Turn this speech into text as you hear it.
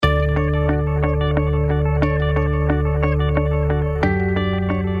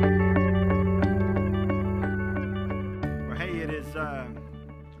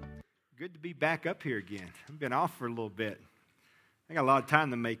back up here again. I've been off for a little bit. I got a lot of time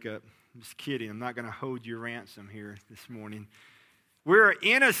to make up. I'm just kidding. I'm not going to hold you ransom here this morning. We're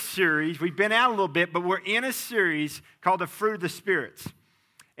in a series. We've been out a little bit, but we're in a series called The Fruit of the Spirits.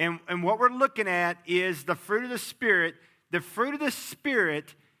 And what we're looking at is the fruit of the Spirit. The fruit of the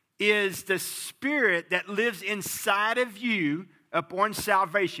Spirit is the Spirit that lives inside of you upon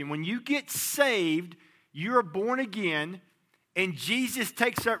salvation. When you get saved, you are born again, and Jesus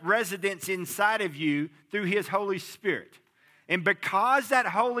takes up residence inside of you through His Holy Spirit. And because that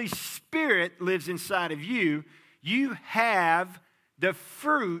Holy Spirit lives inside of you, you have the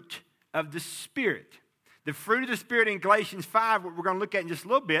fruit of the Spirit. The fruit of the Spirit in Galatians 5, what we're going to look at in just a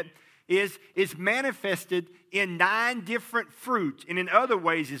little bit, is manifested in 9 different fruits, and in other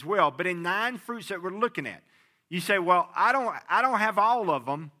ways as well, but in 9 fruits that we're looking at. You say, well, I don't have all of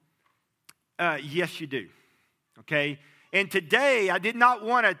them. Yes, you do. Okay? And today, I did not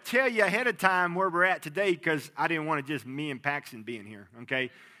want to tell you ahead of time where we're at today because I didn't want to just me and Paxton being here,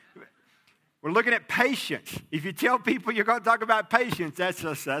 okay? We're looking at patience. If you tell people you're going to talk about patience, that's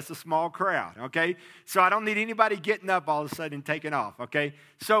a small crowd, okay? So I don't need anybody getting up all of a sudden and taking off, okay?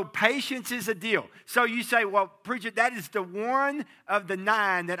 So patience is a deal. So you say, well, preacher, that is the one of the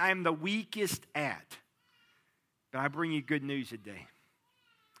 9 that I am the weakest at. But I bring you good news today.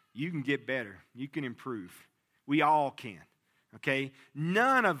 You can get better. You can improve. We all can, okay?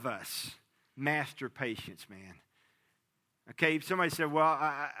 None of us master patience, man. Okay, if somebody said, well,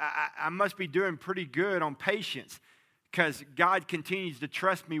 I must be doing pretty good on patience because God continues to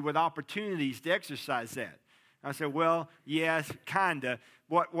trust me with opportunities to exercise that. I said, well, yes, kind of.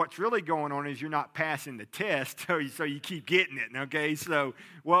 What's really going on is you're not passing the test, so you keep getting it, okay? So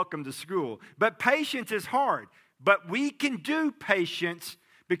welcome to school. But patience is hard. But we can do patience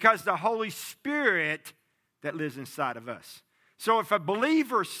because the Holy Spirit that lives inside of us. So if a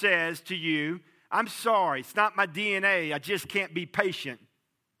believer says to you, I'm sorry, it's not my DNA, I just can't be patient.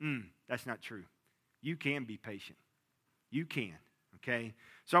 That's not true. You can be patient. You can, okay?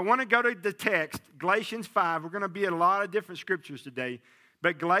 So I want to go to the text, Galatians 5. We're going to be at a lot of different scriptures today.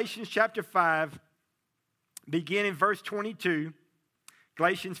 But Galatians chapter 5, beginning verse 22.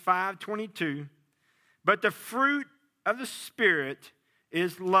 Galatians 5:22. But the fruit of the Spirit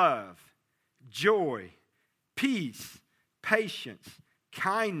is love, joy, peace, patience,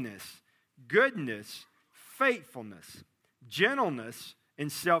 kindness, goodness, faithfulness, gentleness,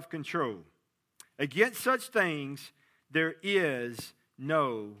 and self-control. Against such things there is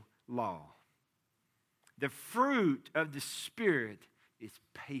no law. The fruit of the Spirit is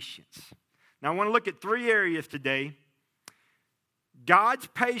patience. Now I want to look at 3 areas today. God's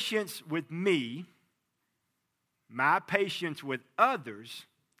patience with me, my patience with others,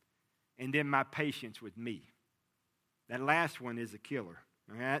 and then my patience with me. That last one is a killer,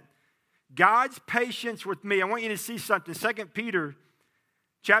 all right? God's patience with me. I want you to see something. 2 Peter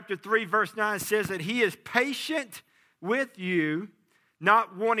chapter 3, verse 9 says that He is patient with you,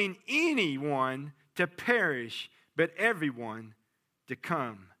 not wanting anyone to perish, but everyone to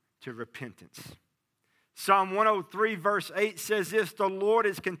come to repentance. Psalm 103, verse 8 says this, the Lord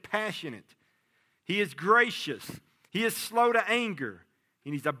is compassionate. He is gracious. He is slow to anger,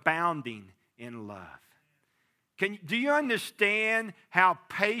 and He's abounding in love. Do you understand how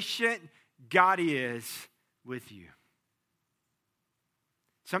patient God is with you?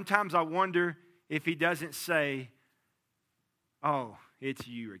 Sometimes I wonder if He doesn't say, oh, it's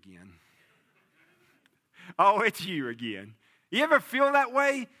you again. Oh, it's you again. You ever feel that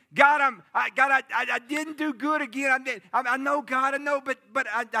way? God, I didn't do good again. I know, God, I know, but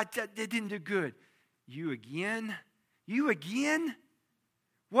I didn't do good. You again? You again?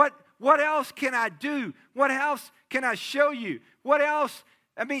 What else can I do? What else can I show you? What else?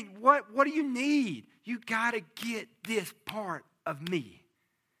 I mean, what do you need? You got to get this part of me.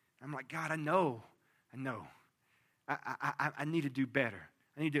 I'm like, God, I know. I need to do better.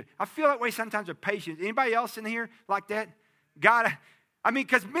 I feel that way sometimes with patience. Anybody else in here like that? God,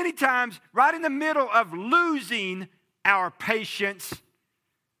 because many times, right in the middle of losing our patience,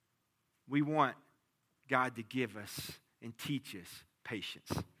 we want God to give us and teach us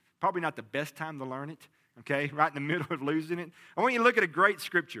patience. Probably not the best time to learn it, okay? Right in the middle of losing it. I want you to look at a great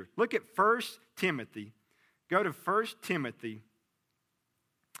scripture. Look at 1 Timothy. Go to 1 Timothy.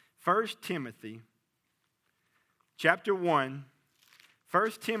 1 Timothy chapter 1.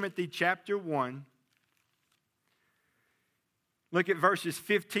 1 Timothy chapter 1. Look at verses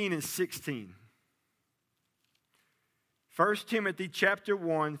 15 and 16. 1 Timothy chapter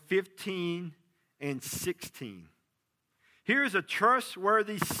 1, 15 and 16. Here's a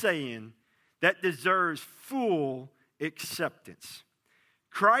trustworthy saying that deserves full acceptance.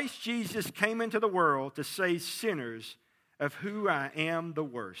 Christ Jesus came into the world to save sinners, of who I am the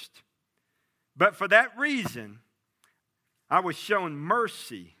worst. But for that reason, I was shown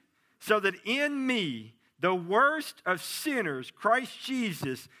mercy, so that in me, the worst of sinners, Christ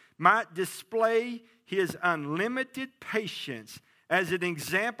Jesus might display his unlimited patience as an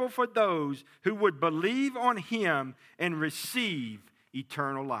example for those who would believe on him and receive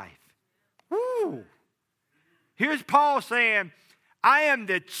eternal life. Woo! Here's Paul saying, I am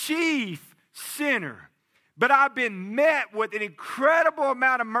the chief sinner, but I've been met with an incredible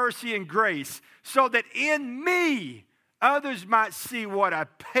amount of mercy and grace so that in me, others might see what a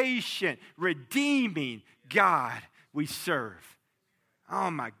patient, redeeming God we serve. Oh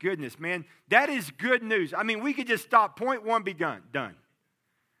my goodness, man. That is good news. I mean, we could just stop. Point one, be done.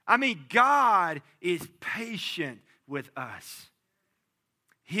 I mean, God is patient with us.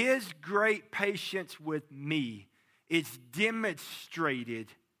 His great patience with me is demonstrated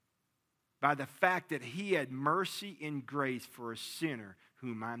by the fact that he had mercy and grace for a sinner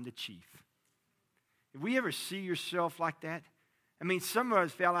whom I'm the chief. If we ever see yourself like that, I mean, some of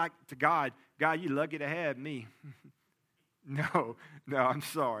us felt like to God, you're lucky to have me. No, I'm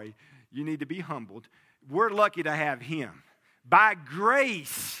sorry. You need to be humbled. We're lucky to have him. By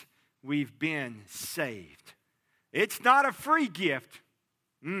grace, we've been saved. It's not a free gift.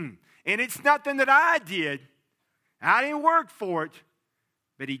 And it's nothing that I did. I didn't work for it,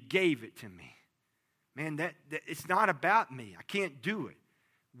 but he gave it to me. Man, that it's not about me. I can't do it.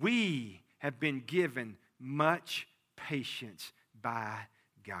 We have been given much patience by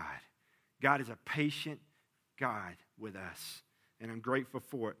God. God is a patient God with us, and I'm grateful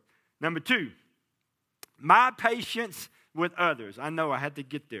for it. Number two, my patience with others. I know I had to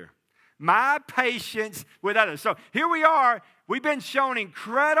get there. My patience with others. So here we are. We've been shown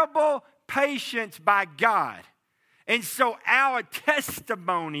incredible patience by God. And so our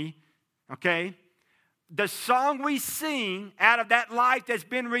testimony, okay, the song we sing out of that life that's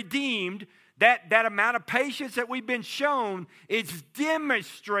been redeemed, that amount of patience that we've been shown, is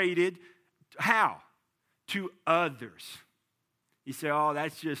demonstrated how? To others. You say, oh,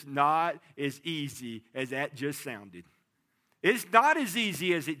 that's just not as easy as that just sounded. It's not as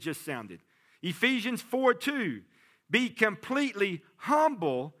easy as it just sounded. Ephesians 4:2, be completely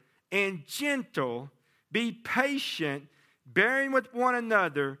humble and gentle, be patient, bearing with one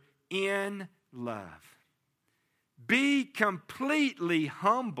another in love. Be completely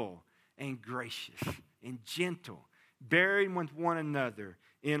humble and gracious and gentle, bearing with one another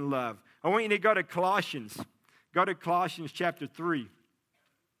in love. I want you to go to Colossians. Go to Colossians chapter 3.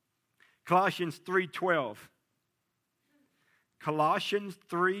 Colossians 3:12. Colossians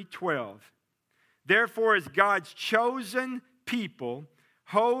 3:12. Therefore, as God's chosen people,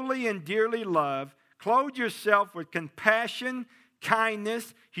 holy and dearly loved, clothe yourself with compassion,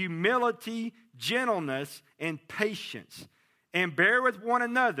 kindness, humility, gentleness, and patience, and bear with one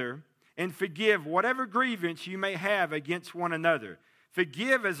another, and forgive whatever grievance you may have against one another.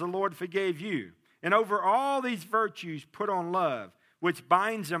 Forgive as the Lord forgave you. And over all these virtues put on love, which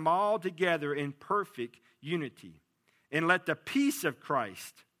binds them all together in perfect unity. And let the peace of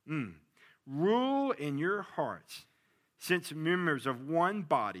Christ rule in your hearts. Since members of one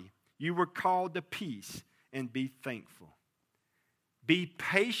body, you were called to peace, and be thankful. Be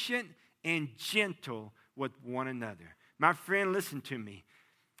patient and gentle with one another. My friend, listen to me.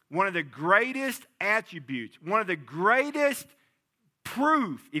 One of the greatest attributes, one of the greatest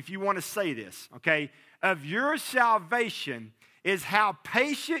proof, if you want to say this, okay, of your salvation is how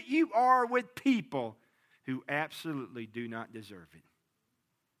patient you are with people who absolutely do not deserve it.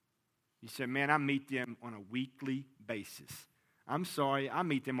 You say, man, I meet them on a weekly basis. I'm sorry, I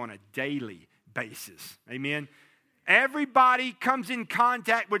meet them on a daily basis. Amen? Everybody comes in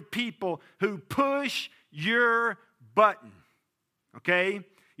contact with people who push your button. Okay?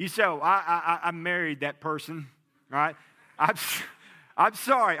 You say, oh, I married that person, right? I'm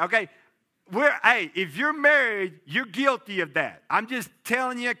sorry, okay? Hey, if you're married, you're guilty of that. I'm just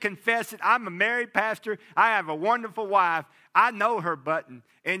telling you, confessing. I'm a married pastor. I have a wonderful wife. I know her button.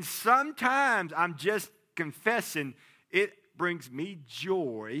 And sometimes I'm just confessing, it brings me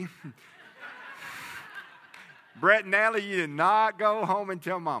joy. Brett and Allie, you did not go home and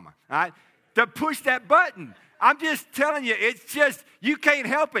tell mama, all right? To push that button. I'm just telling you, it's just, you can't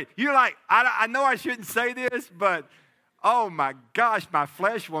help it. You're like, I know I shouldn't say this, but oh my gosh, my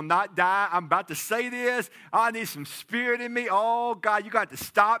flesh will not die. I'm about to say this. I need some spirit in me. Oh God, you got to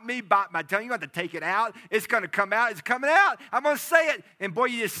stop me, bite my tongue. You got to take it out. It's going to come out. It's coming out. I'm going to say it. And boy,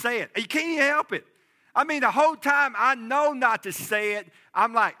 you just say it. You can't even help it. I mean, the whole time I know not to say it.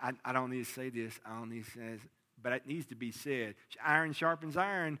 I'm like, I don't need to say this. I don't need to say this. but it needs to be said. Iron sharpens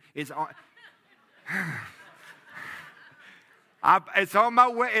iron. It's on. It's on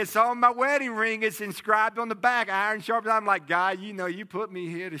my wedding ring. It's inscribed on the back. Iron sharpens. I'm like, God, you put me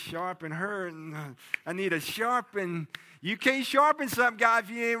here to sharpen her, and I need a sharpen. You can't sharpen something, God, if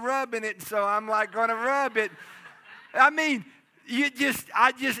you ain't rubbing it. So I'm like going to rub it. I mean,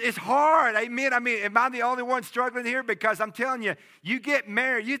 it's hard. Amen. I mean, am I the only one struggling here? Because I'm telling you, you get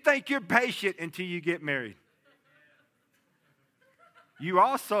married. You think you're patient until you get married. You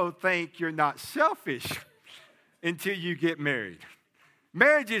also think you're not selfish until you get married.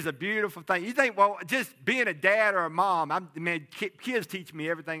 Marriage is a beautiful thing. You think, well, just being a dad or a mom, kids teach me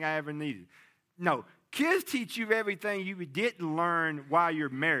everything I ever needed. No, kids teach you everything you didn't learn while you're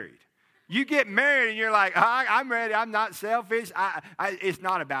married. You get married and you're like, I'm ready. I'm not selfish. It's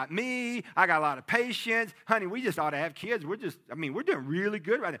not about me. I got a lot of patience. Honey, we just ought to have kids. We're doing really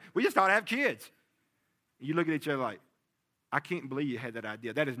good right now. We just ought to have kids. You look at each other like, I can't believe you had that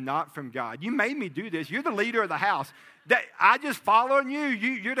idea. That is not from God. You made me do this. You're the leader of the house. I just following you.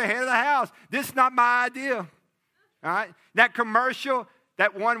 You're the head of the house. This is not my idea. All right? That commercial,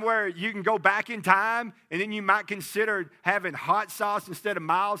 that one where you can go back in time and then you might consider having hot sauce instead of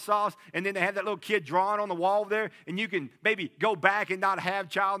mild sauce, and then they have that little kid drawn on the wall there, and you can maybe go back and not have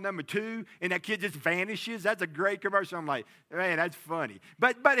child number 2, and that kid just vanishes. That's a great commercial. I'm like, man, that's funny.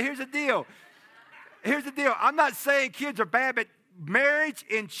 But here's the deal. Here's the deal. I'm not saying kids are bad, but marriage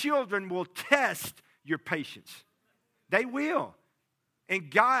and children will test your patience. They will.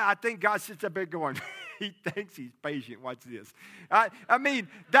 And I think God sits up there going, he thinks he's patient. Watch this. I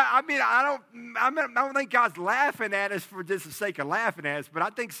don't think God's laughing at us for just the sake of laughing at us, but I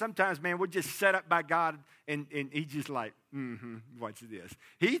think sometimes, man, we're just set up by God, and he's just like, watch this.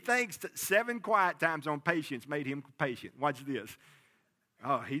 He thinks that 7 quiet times on patience made him patient. Watch this.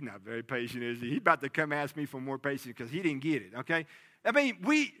 Oh, he's not very patient, is he? He's about to come ask me for more patience because he didn't get it, okay? I mean,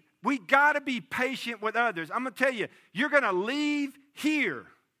 we got to be patient with others. I'm going to tell you, you're going to leave here,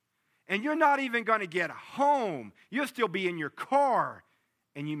 and you're not even going to get home. You'll still be in your car,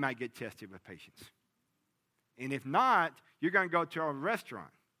 and you might get tested with patience. And if not, you're going to go to a restaurant,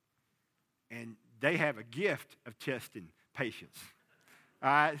 and they have a gift of testing patience.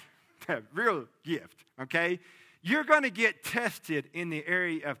 All right? A real gift, okay? You're going to get tested in the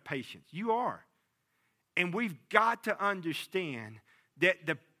area of patience. You are. And we've got to understand that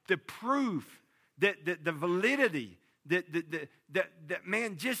the proof, that the validity, that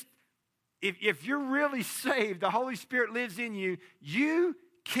man, just if you're really saved, the Holy Spirit lives in you, you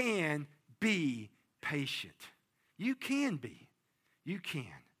can be patient. You can be. You can.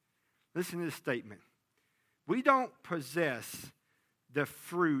 Listen to this statement. We don't possess the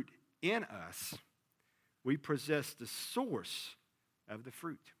fruit in us. We possess the source of the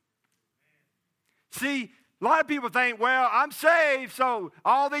fruit. See, a lot of people think, well, I'm saved, so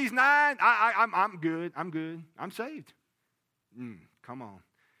all these 9, I'm good. I'm saved. Come on.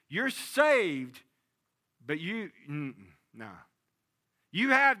 You're saved, but no. You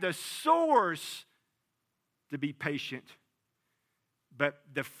have the source to be patient, but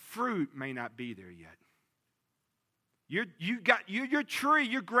the fruit may not be there yet. Your tree,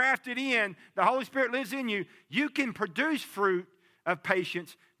 you're grafted in. The Holy Spirit lives in you. You can produce fruit of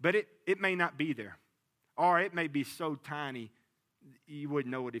patience, but it may not be there. Or it may be so tiny you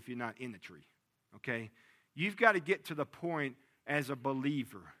wouldn't know it if you're not in the tree. Okay? You've got to get to the point as a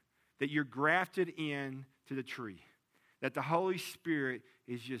believer that you're grafted in to the tree. That the Holy Spirit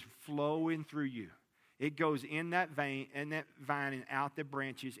is just flowing through you. It goes in that vine and out the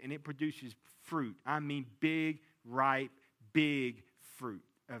branches, and it produces fruit. I mean big, ripe, big fruit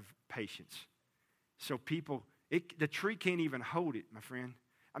of patience. So the tree can't even hold it, my friend.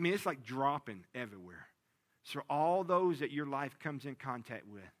 I mean, it's like dropping everywhere. So all those that your life comes in contact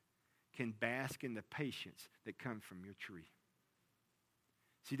with can bask in the patience that comes from your tree.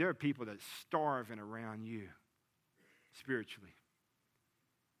 See, there are people that are starving around you spiritually.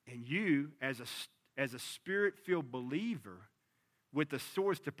 And you, as a spirit-filled believer with the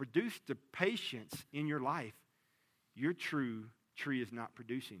source to produce the patience in your life, your true tree is not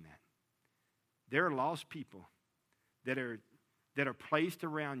producing that. There are lost people that are placed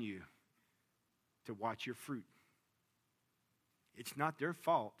around you to watch your fruit. It's not their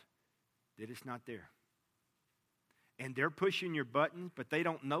fault that it's not there. And they're pushing your button, but they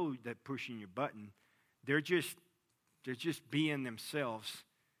don't know that pushing your button. They're just being themselves,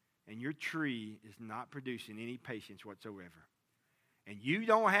 and your tree is not producing any patience whatsoever. And you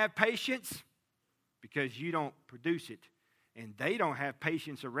don't have patience because you don't produce it. And they don't have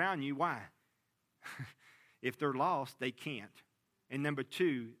patience around you. Why? If they're lost, they can't. And number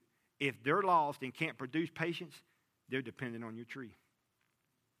 2, if they're lost and can't produce patience, they're dependent on your tree.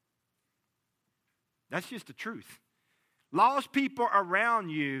 That's just the truth. Lost people around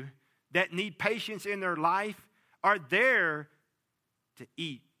you that need patience in their life are there to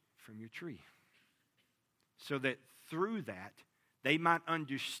eat from your tree. So that through that, they might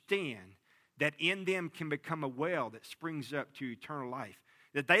understand that in them can become a well that springs up to eternal life.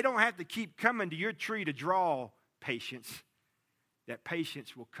 That they don't have to keep coming to your tree to draw patience. That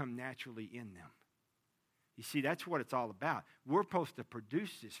patience will come naturally in them. You see, that's what it's all about. We're supposed to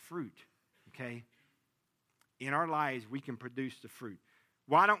produce this fruit, okay? In our lives, we can produce the fruit.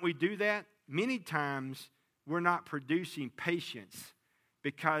 Why don't we do that? Many times, we're not producing patience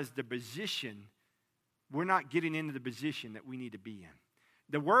because we're not getting into the position that we need to be in.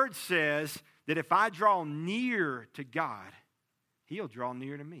 The Word says that if I draw near to God, He'll draw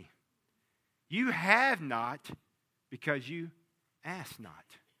near to me. You have not because you ask not.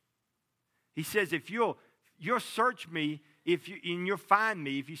 He says, if you'll search me, and you'll find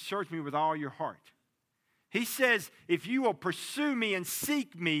me if you search me with all your heart. He says, if you will pursue me and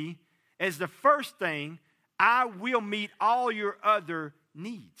seek me as the first thing, I will meet all your other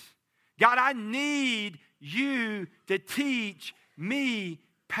needs. God, I need you to teach me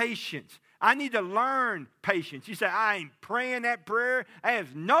patience. I need to learn patience. You say, I ain't praying that prayer. I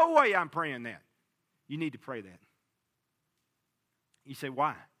have no way I'm praying that. You need to pray that. You say,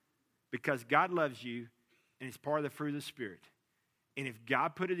 why? Because God loves you, and it's part of the fruit of the Spirit. And if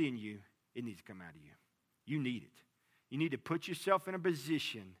God put it in you, it needs to come out of you. You need it. You need to put yourself in a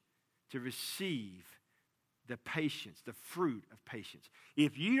position to receive the patience, the fruit of patience.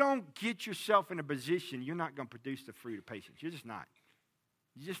 If you don't get yourself in a position, you're not going to produce the fruit of patience. You're just not.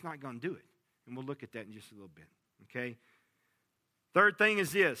 You're just not going to do it. And we'll look at that in just a little bit. Okay? Third thing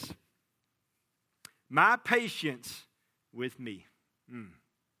is this. My patience with me.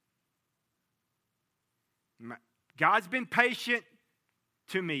 God's been patient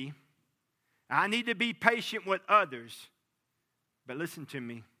to me. I need to be patient with others. But listen to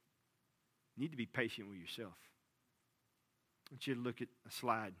me. You need to be patient with yourself. I want you to look at a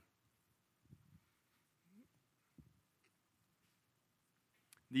slide.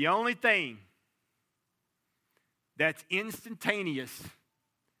 The only thing that's instantaneous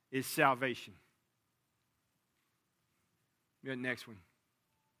is salvation. The next one.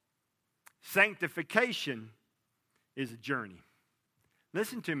 Sanctification is a journey.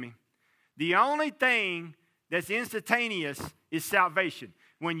 Listen to me. The only thing that's instantaneous is salvation.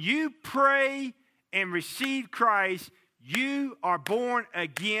 When you pray and receive Christ, you are born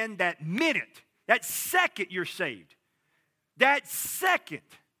again that minute. That second you're saved. That second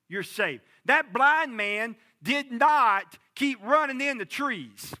you're saved. That blind man did not keep running in the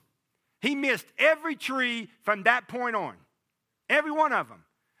trees. He missed every tree from that point on. Every one of them.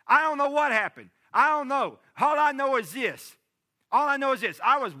 I don't know what happened. I don't know. All I know is this.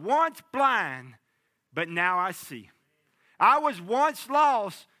 I was once blind, but now I see. I was once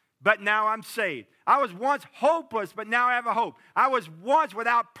lost, but now I'm saved. I was once hopeless, but now I have a hope. I was once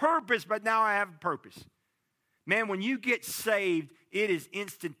without purpose, but now I have a purpose. Man, when you get saved, it is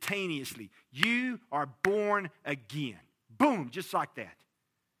instantaneously. You are born again. Boom, just like that.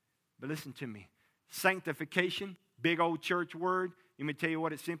 But listen to me. Sanctification, big old church word. Let me tell you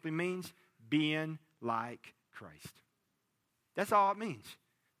what it simply means. Being like Christ. That's all it means.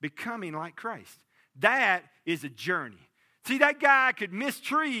 Becoming like Christ. That is a journey. See, that guy could miss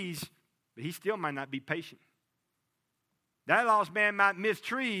trees, but he still might not be patient. That lost man might miss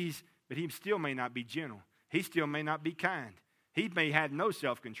trees, but he still may not be gentle. He still may not be kind. He may have no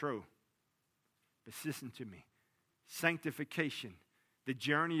self-control. But listen to me. Sanctification, the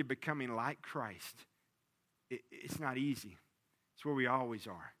journey of becoming like Christ, it's not easy. It's where we always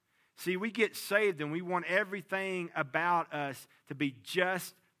are. See, we get saved and we want everything about us to be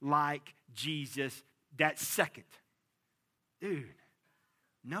just like Jesus that second. Dude,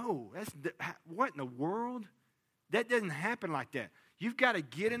 no. What in the world? That doesn't happen like that. You've got to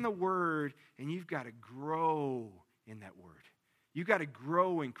get in the Word and you've got to grow in that Word. You've got to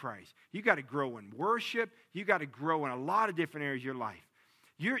grow in Christ. You've got to grow in worship. You've got to grow in a lot of different areas of your life.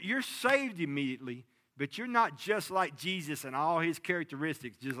 You're saved immediately, but you're not just like Jesus and all his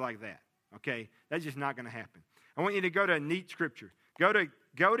characteristics just like that. Okay? That's just not going to happen. I want you to go to a neat scripture. Go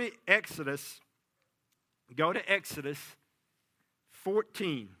to Exodus. Go to Exodus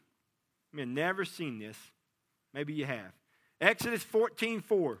 14. I mean, never seen this. Maybe you have. Exodus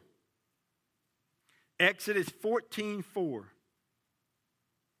 14:4. Exodus 14:4.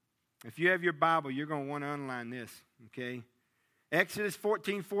 If you have your Bible, you're going to want to underline this, okay? Exodus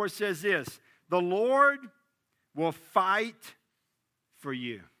 14:4 says this, the Lord will fight for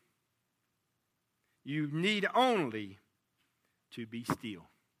you. You need only to be still.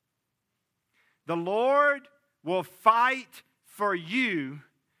 The Lord will fight for you.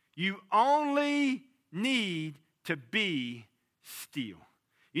 You only need to be still.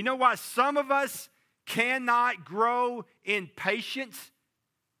 You know why some of us cannot grow in patience?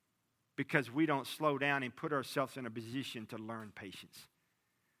 Because we don't slow down and put ourselves in a position to learn patience.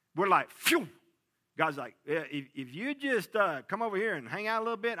 We're like, phew. God's like, yeah, if you just come over here and hang out a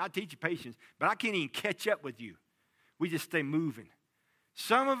little bit, I'll teach you patience. But I can't even catch up with you. We just stay moving.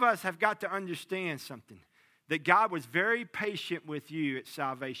 Some of us have got to understand something. That God was very patient with you at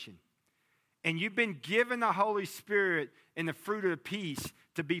salvation. And you've been given the Holy Spirit and the fruit of peace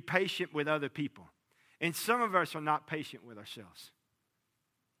to be patient with other people. And some of us are not patient with ourselves.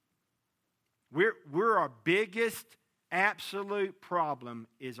 We're our biggest absolute problem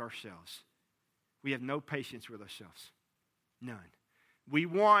is ourselves. We have no patience with ourselves. None. We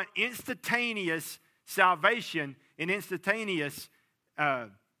want instantaneous salvation and instantaneous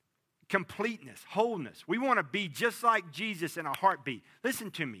completeness, wholeness. We want to be just like Jesus in a heartbeat. Listen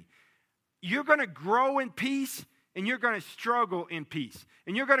to me. You're going to grow in peace and you're going to struggle in peace.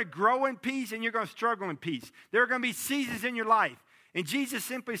 And you're going to grow in peace and you're going to struggle in peace. There are going to be seasons in your life. And Jesus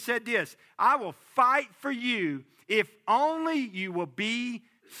simply said this, I will fight for you if only you will be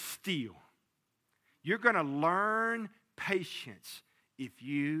still. You're going to learn patience if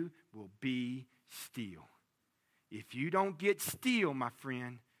you will be still. If you don't get still, my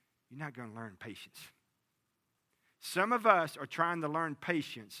friend, you're not going to learn patience. Some of us are trying to learn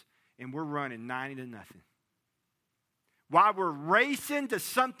patience and we're running 90-0. While we're racing to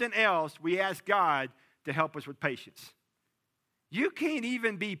something else, we ask God to help us with patience. You can't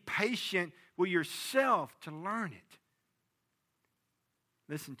even be patient with yourself to learn it.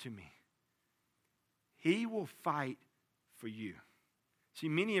 Listen to me. He will fight for you. See,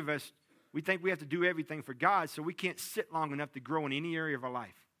 many of us, we think we have to do everything for God, so we can't sit long enough to grow in any area of our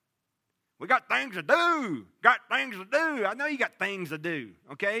life. We got things to do. Got things to do. I know you got things to do,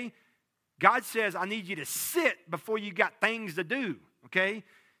 okay? God says, I need you to sit before you got things to do, okay?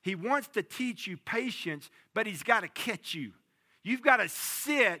 He wants to teach you patience, but he's got to catch you. You've got to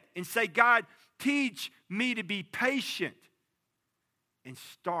sit and say, God, teach me to be patient. And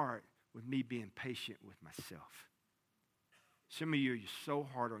start with me being patient with myself. Some of you, you're so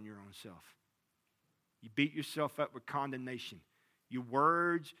hard on your own self. You beat yourself up with condemnation. Your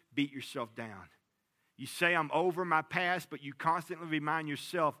words beat yourself down. You say, I'm over my past, but you constantly remind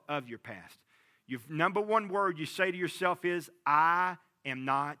yourself of your past. Your number one word you say to yourself is, I am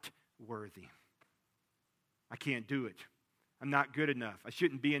not worthy. I can't do it. I'm not good enough. I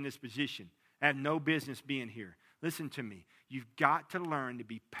shouldn't be in this position. I have no business being here. Listen to me. You've got to learn to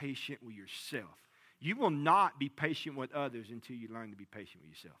be patient with yourself. You will not be patient with others until you learn to be patient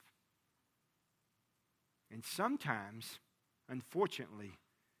with yourself. And sometimes, unfortunately,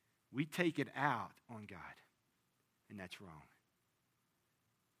 we take it out on God, and that's wrong.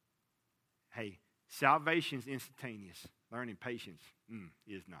 Hey, salvation is instantaneous. Learning patience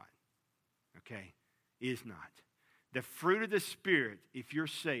is not. Okay? Is not. The fruit of the Spirit, if you're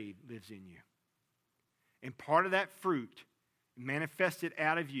saved, lives in you. And part of that fruit, manifested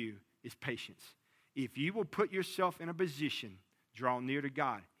out of you, is patience. If you will put yourself in a position, draw near to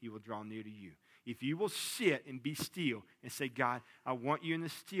God, he will draw near to you. If you will sit and be still and say, God, I want you in the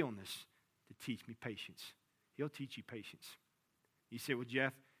stillness to teach me patience. He'll teach you patience. You say, well,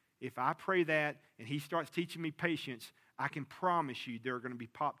 Jeff, if I pray that and he starts teaching me patience, I can promise you there are going to be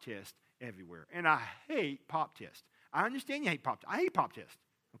pop tests everywhere. And I hate pop tests. I understand you hate pop tests. I hate pop tests,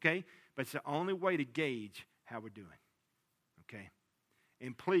 okay? But it's the only way to gauge how we're doing, okay?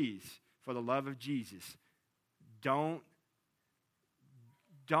 And please, for the love of Jesus, don't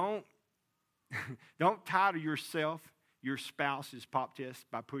title yourself your spouse's pop test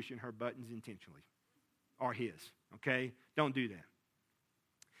by pushing her buttons intentionally or his, okay? Don't do that.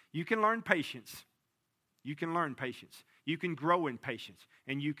 You can learn patience. You can learn patience. You can grow in patience,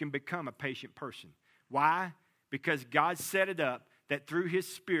 and you can become a patient person. Why? Because God set it up that through his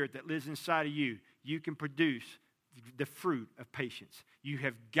Spirit that lives inside of you, you can produce the fruit of patience. You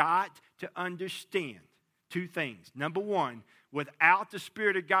have got to understand two things. Number one, without the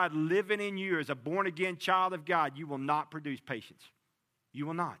Spirit of God living in you as a born-again child of God, you will not produce patience. You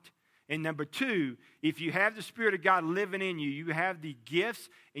will not. And number two, if you have the Spirit of God living in you, you have the gifts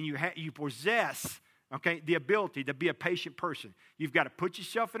and you possess, okay, the ability to be a patient person. You've got to put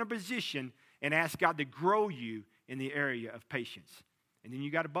yourself in a position and ask God to grow you in the area of patience. And then you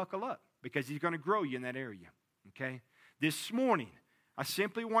got to buckle up because he's going to grow you in that area, okay? This morning, I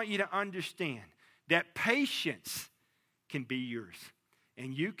simply want you to understand that patience can be yours.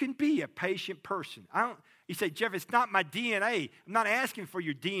 And you can be a patient person. You say, Jeff, it's not my DNA. I'm not asking for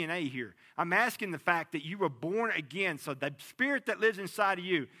your DNA here. I'm asking the fact that you were born again. So the spirit that lives inside of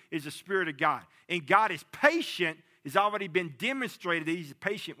you is the Spirit of God. And God is patient. It's already been demonstrated that He's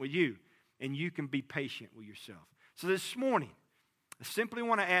patient with you. And you can be patient with yourself. So this morning, I simply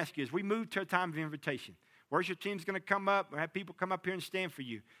want to ask you, as we move to a time of invitation, worship team's going to come up. We'll have people come up here and stand for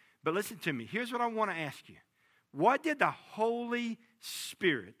you. But listen to me. Here's what I want to ask you. What did the Holy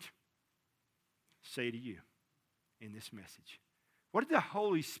Spirit say to you in this message? What did the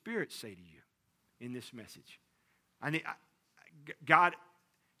Holy Spirit say to you in this message? God,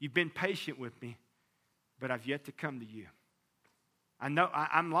 you've been patient with me, but I've yet to come to you. I know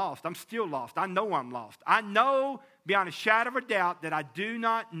I'm lost. I'm still lost. I know I'm lost. I know beyond a shadow of a doubt that I do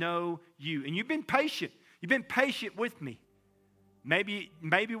not know you. And you've been patient. You've been patient with me. Maybe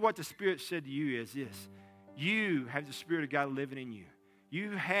what the Spirit said to you is this. You have the Spirit of God living in you.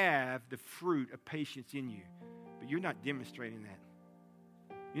 You have the fruit of patience in you, but you're not demonstrating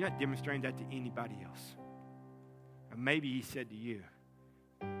that. You're not demonstrating that to anybody else. Or maybe He said to you,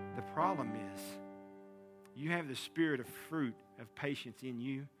 the problem is you have the spirit of fruit of patience in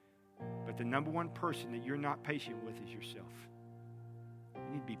you, but the number one person that you're not patient with is yourself.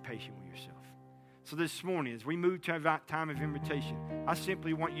 You need to be patient with yourself. So this morning, as we move to a time of invitation, I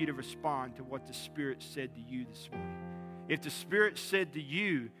simply want you to respond to what the Spirit said to you this morning. If the Spirit said to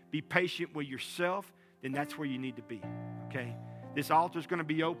you, be patient with yourself, then that's where you need to be, okay? This altar's going to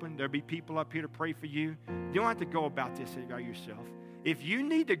be open. There'll be people up here to pray for you. You don't have to go about this by yourself. If you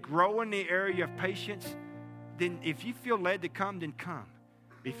need to grow in the area of patience, then if you feel led to come, then come.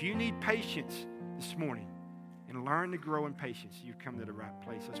 If you need patience this morning, and learn to grow in patience, you've come to the right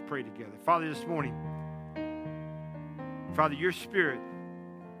place. Let's pray together. Father, this morning, Father, your Spirit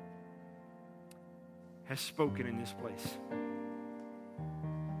has spoken in this place.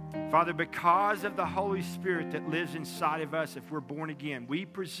 Father, because of the Holy Spirit that lives inside of us, if we're born again, we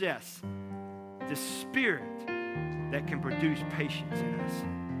possess the Spirit that can produce patience in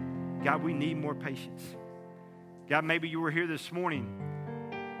us. God, we need more patience. God, maybe you were here this morning.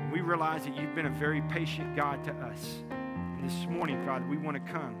 We realize that you've been a very patient God to us. And this morning, Father, we want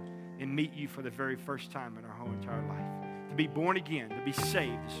to come and meet you for the very first time in our whole entire life. To be born again, to be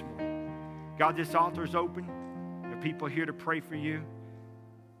saved this morning. God, this altar is open. There are people here to pray for you.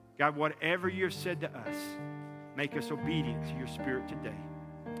 God, whatever you have said to us, make us obedient to your Spirit today.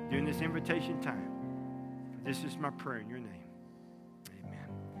 During this invitation time, this is my prayer in your name. Amen.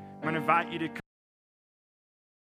 I'm going to invite you to come.